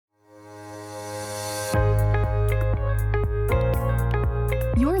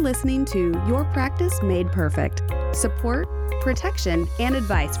listening to Your Practice Made Perfect. Support, protection, and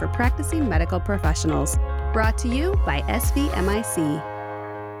advice for practicing medical professionals. Brought to you by SVMIC.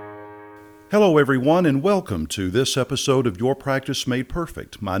 Hello, everyone, and welcome to this episode of Your Practice Made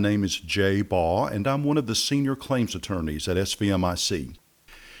Perfect. My name is Jay Baugh, and I'm one of the senior claims attorneys at SVMIC.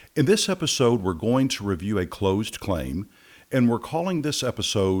 In this episode, we're going to review a closed claim, and we're calling this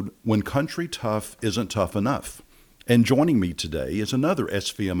episode When Country Tough Isn't Tough Enough. And joining me today is another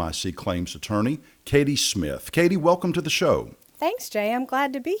SVMIC claims attorney, Katie Smith. Katie, welcome to the show. Thanks, Jay. I'm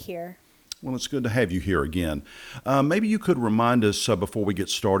glad to be here. Well, it's good to have you here again. Maybe you could remind us before we get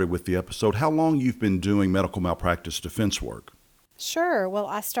started with the episode how long you've been doing medical malpractice defense work. Sure. Well,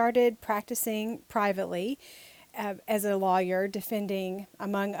 I started practicing privately as a lawyer, defending,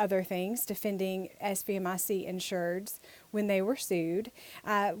 among other things, defending SVMIC insureds when they were sued.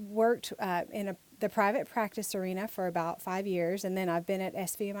 I worked in the private practice arena for about 5 years, and then I've been at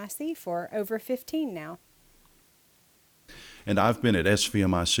SVMIC for over 15 now. And I've been at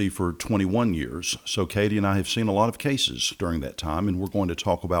SVMIC for 21 years, so Katie and I have seen a lot of cases during that time, and we're going to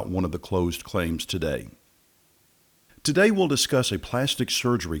talk about one of the closed claims today. Today we'll discuss a plastic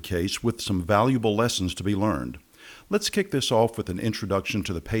surgery case with some valuable lessons to be learned. Let's kick this off with an introduction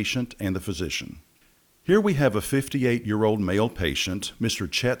to the patient and the physician. Here we have a 58-year-old male patient, Mr.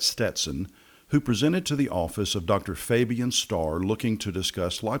 Chet Stetson, who presented to the office of Dr. Fabian Starr looking to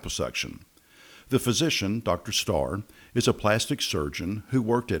discuss liposuction. The physician, Dr. Starr, is a plastic surgeon who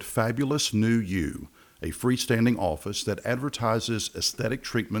worked at Fabulous New You, a freestanding office that advertises aesthetic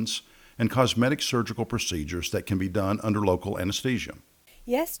treatments and cosmetic surgical procedures that can be done under local anesthesia.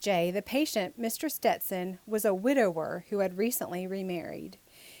 Yes, Jay, the patient, Mr. Stetson, was a widower who had recently remarried.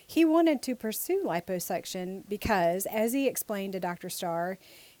 He wanted to pursue liposuction because, as he explained to Dr. Starr,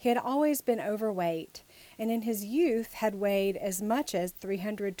 he had always been overweight and in his youth had weighed as much as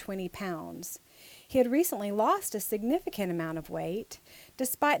 320 pounds. He had recently lost a significant amount of weight.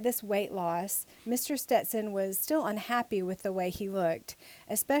 Despite this weight loss, Mr. Stetson was still unhappy with the way he looked,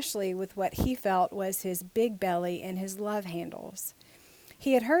 especially with what he felt was his big belly and his love handles.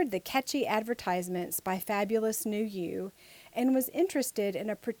 He had heard the catchy advertisements by Fabulous New You and was interested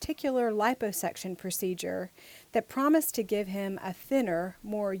in a particular liposuction procedure that promised to give him a thinner,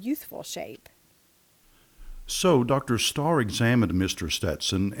 more youthful shape. So Dr. Starr examined Mr.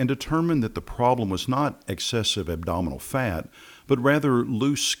 Stetson and determined that the problem was not excessive abdominal fat, but rather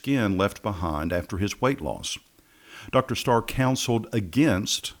loose skin left behind after his weight loss. Dr. Starr counseled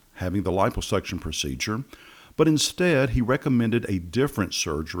against having the liposuction procedure, but instead he recommended a different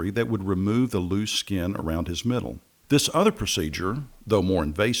surgery that would remove the loose skin around his middle. This other procedure, though more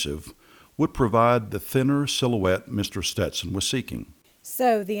invasive, would provide the thinner silhouette Mr. Stetson was seeking.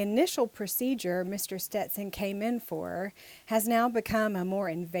 So the initial procedure Mr. Stetson came in for has now become a more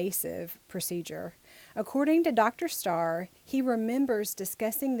invasive procedure. According to Dr. Starr, he remembers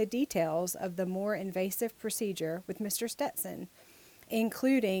discussing the details of the more invasive procedure with Mr. Stetson,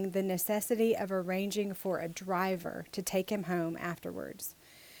 including the necessity of arranging for a driver to take him home afterwards.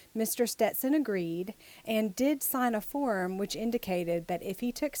 Mr. Stetson agreed and did sign a form which indicated that if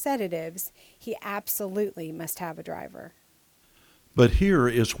he took sedatives, he absolutely must have a driver. But here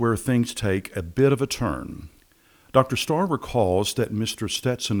is where things take a bit of a turn. Dr. Starr recalls that Mr.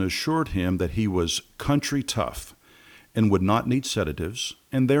 Stetson assured him that he was country tough and would not need sedatives,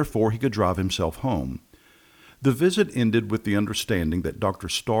 and therefore he could drive himself home. The visit ended with the understanding that Dr.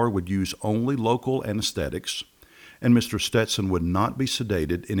 Starr would use only local anesthetics, and Mr. Stetson would not be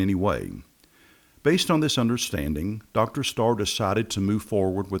sedated in any way. Based on this understanding, Dr. Starr decided to move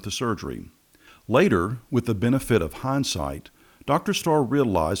forward with the surgery. Later, with the benefit of hindsight, Dr. Starr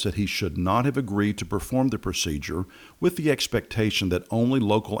realized that he should not have agreed to perform the procedure with the expectation that only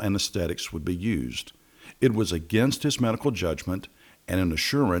local anesthetics would be used. It was against his medical judgment and an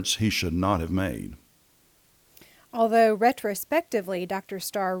assurance he should not have made. Although retrospectively, Dr.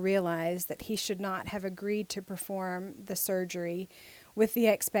 Starr realized that he should not have agreed to perform the surgery with the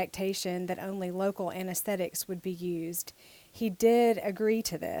expectation that only local anesthetics would be used, he did agree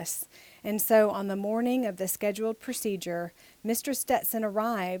to this. And so on the morning of the scheduled procedure, Mr. Stetson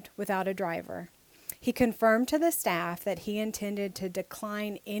arrived without a driver. He confirmed to the staff that he intended to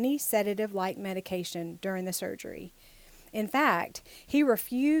decline any sedative-like medication during the surgery. In fact, he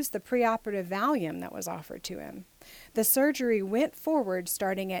refused the preoperative Valium that was offered to him. The surgery went forward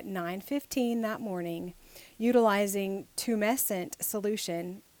starting at 9:15 that morning, utilizing tumescent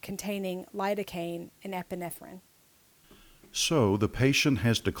solution containing lidocaine and epinephrine. So the patient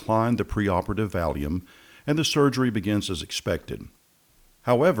has declined the preoperative Valium, and the surgery begins as expected.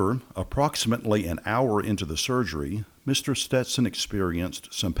 However, approximately an hour into the surgery, Mr. Stetson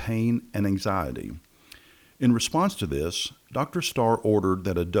experienced some pain and anxiety. In response to this, Dr. Starr ordered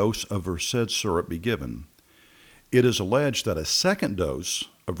that a dose of Versed syrup be given. It is alleged that a second dose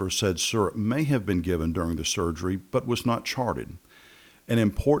of Versed syrup may have been given during the surgery, but was not charted. An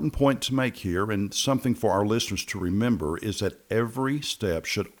important point to make here, and something for our listeners to remember, is that every step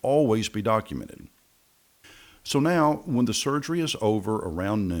should always be documented. So now, when the surgery is over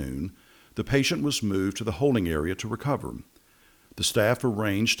around noon, the patient was moved to the holding area to recover. The staff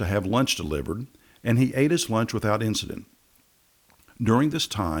arranged to have lunch delivered, and he ate his lunch without incident. During this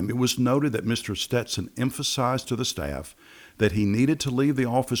time, it was noted that Mr. Stetson emphasized to the staff that he needed to leave the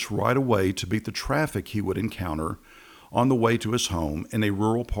office right away to beat the traffic he would encounter on the way to his home in a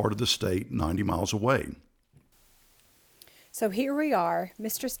rural part of the state 90 miles away. So here we are.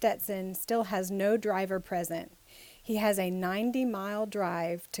 Mr. Stetson still has no driver present. He has a 90-mile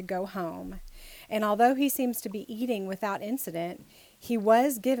drive to go home. And although he seems to be eating without incident, he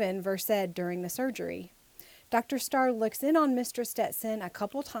was given Versed during the surgery. Dr. Starr looks in on Mr. Stetson a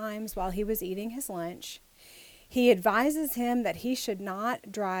couple times while he was eating his lunch. He advises him that he should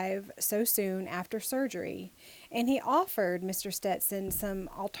not drive so soon after surgery, and he offered Mr. Stetson some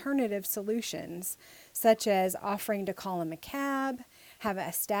alternative solutions, such as offering to call him a cab, have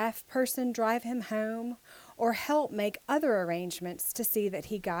a staff person drive him home, or help make other arrangements to see that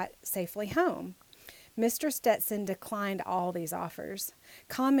he got safely home. Mr. Stetson declined all these offers,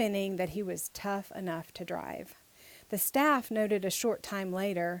 commenting that he was tough enough to drive. The staff noted a short time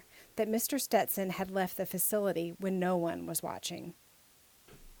later that Mr. Stetson had left the facility when no one was watching.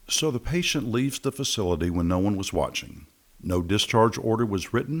 So the patient leaves the facility when no one was watching. No discharge order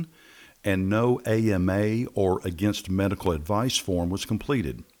was written, and no AMA or against medical advice form was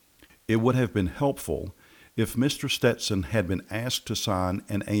completed. It would have been helpful if Mr. Stetson had been asked to sign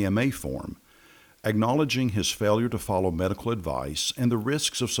an AMA form, acknowledging his failure to follow medical advice and the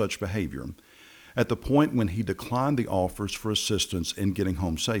risks of such behavior at the point when he declined the offers for assistance in getting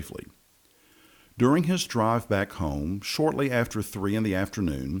home safely. During his drive back home, shortly after 3 in the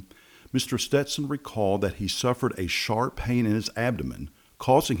afternoon, Mr. Stetson recalled that he suffered a sharp pain in his abdomen,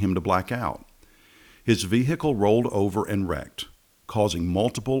 causing him to black out. His vehicle rolled over and wrecked, causing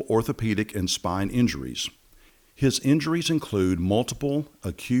multiple orthopedic and spine injuries. His injuries include multiple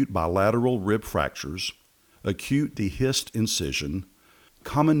acute bilateral rib fractures, acute dehisced incision,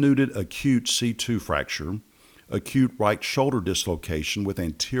 comminuted acute C2 fracture, acute right shoulder dislocation with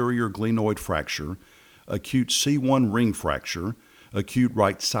anterior glenoid fracture, acute C1 ring fracture, acute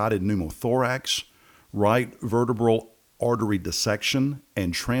right-sided pneumothorax, right vertebral artery dissection,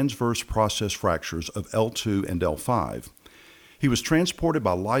 and transverse process fractures of L2 and L5. He was transported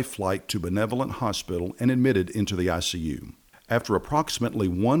by life flight to Benevolent Hospital and admitted into the ICU. After approximately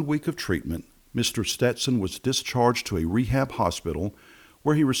 1 week of treatment, Mr. Stetson was discharged to a rehab hospital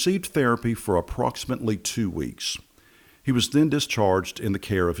where he received therapy for approximately 2 weeks. He was then discharged in the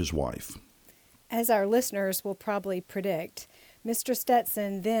care of his wife. As our listeners will probably predict, Mr.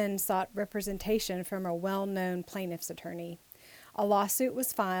 Stetson then sought representation from a well-known plaintiff's attorney. A lawsuit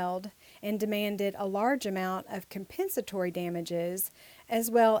was filed and demanded a large amount of compensatory damages as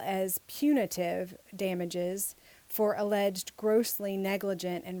well as punitive damages for alleged grossly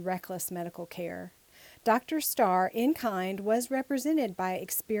negligent and reckless medical care. Dr. Starr, in kind, was represented by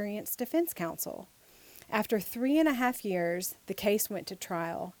experienced defense counsel. After 3.5 years, the case went to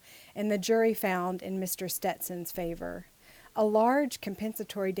trial, and the jury found in Mr. Stetson's favor. A large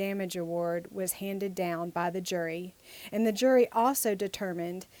compensatory damage award was handed down by the jury, and the jury also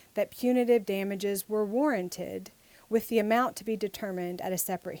determined that punitive damages were warranted, with the amount to be determined at a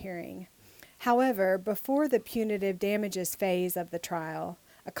separate hearing. However, before the punitive damages phase of the trial,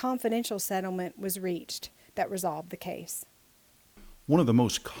 a confidential settlement was reached that resolved the case. One of the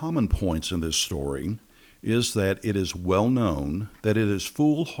most common points in this story is that it is well known that it is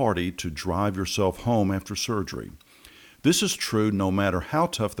foolhardy to drive yourself home after surgery. This is true no matter how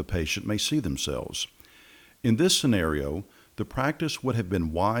tough the patient may see themselves. In this scenario, the practice would have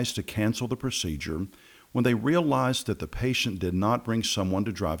been wise to cancel the procedure when they realized that the patient did not bring someone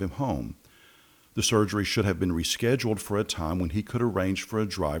to drive him home. The surgery should have been rescheduled for a time when he could arrange for a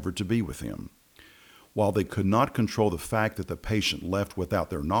driver to be with him. While they could not control the fact that the patient left without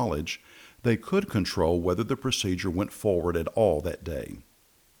their knowledge, they could control whether the procedure went forward at all that day.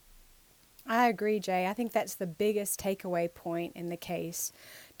 I agree, Jay. I think that's the biggest takeaway point in the case.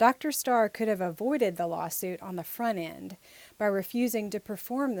 Dr. Starr could have avoided the lawsuit on the front end by refusing to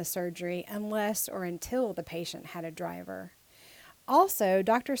perform the surgery unless or until the patient had a driver. Also,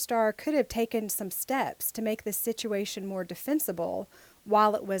 Dr. Starr could have taken some steps to make the situation more defensible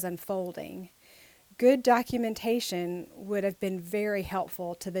while it was unfolding. Good documentation would have been very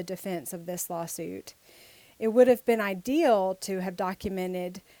helpful to the defense of this lawsuit. It would have been ideal to have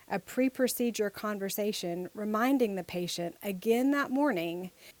documented a pre-procedure conversation reminding the patient again that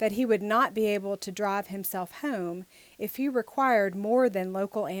morning that he would not be able to drive himself home if he required more than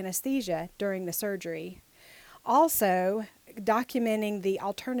local anesthesia during the surgery. Also, documenting the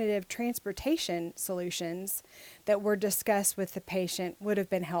alternative transportation solutions that were discussed with the patient would have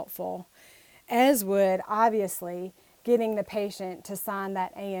been helpful, as would, obviously, getting the patient to sign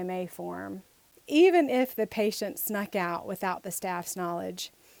that AMA form. Even if the patient snuck out without the staff's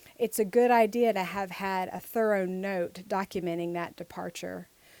knowledge, it's a good idea to have had a thorough note documenting that departure.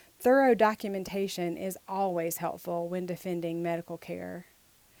 Thorough documentation is always helpful when defending medical care.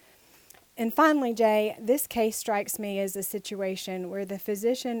 And finally, Jay, this case strikes me as a situation where the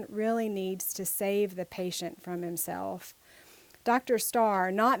physician really needs to save the patient from himself. Dr.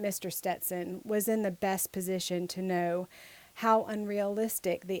 Starr, not Mr. Stetson, was in the best position to know how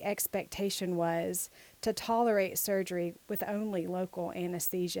unrealistic the expectation was to tolerate surgery with only local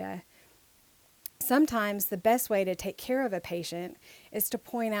anesthesia. Sometimes the best way to take care of a patient is to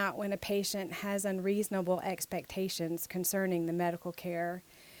point out when a patient has unreasonable expectations concerning the medical care.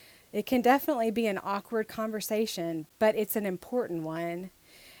 It can definitely be an awkward conversation, but it's an important one.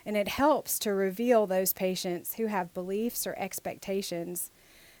 And it helps to reveal those patients who have beliefs or expectations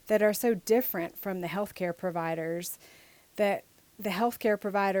that are so different from the healthcare providers that the healthcare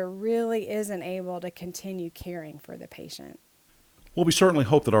provider really isn't able to continue caring for the patient. Well, we certainly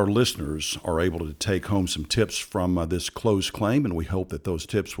hope that our listeners are able to take home some tips from this closed claim, and we hope that those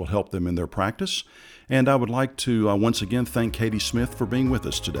tips will help them in their practice. And I would like to once again thank Katie Smith for being with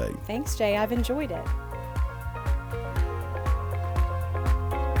us today. Thanks, Jay. I've enjoyed it.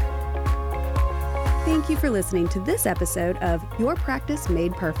 Thank you for listening to this episode of Your Practice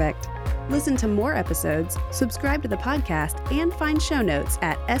Made Perfect. Listen to more episodes, subscribe to the podcast, and find show notes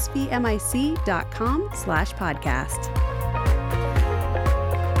at svmic.com/podcast.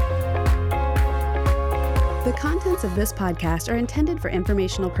 The contents of this podcast are intended for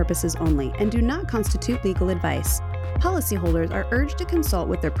informational purposes only and do not constitute legal advice. Policyholders are urged to consult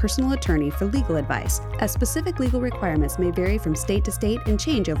with their personal attorney for legal advice, as specific legal requirements may vary from state to state and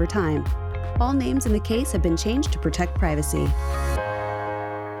change over time. All names in the case have been changed to protect privacy.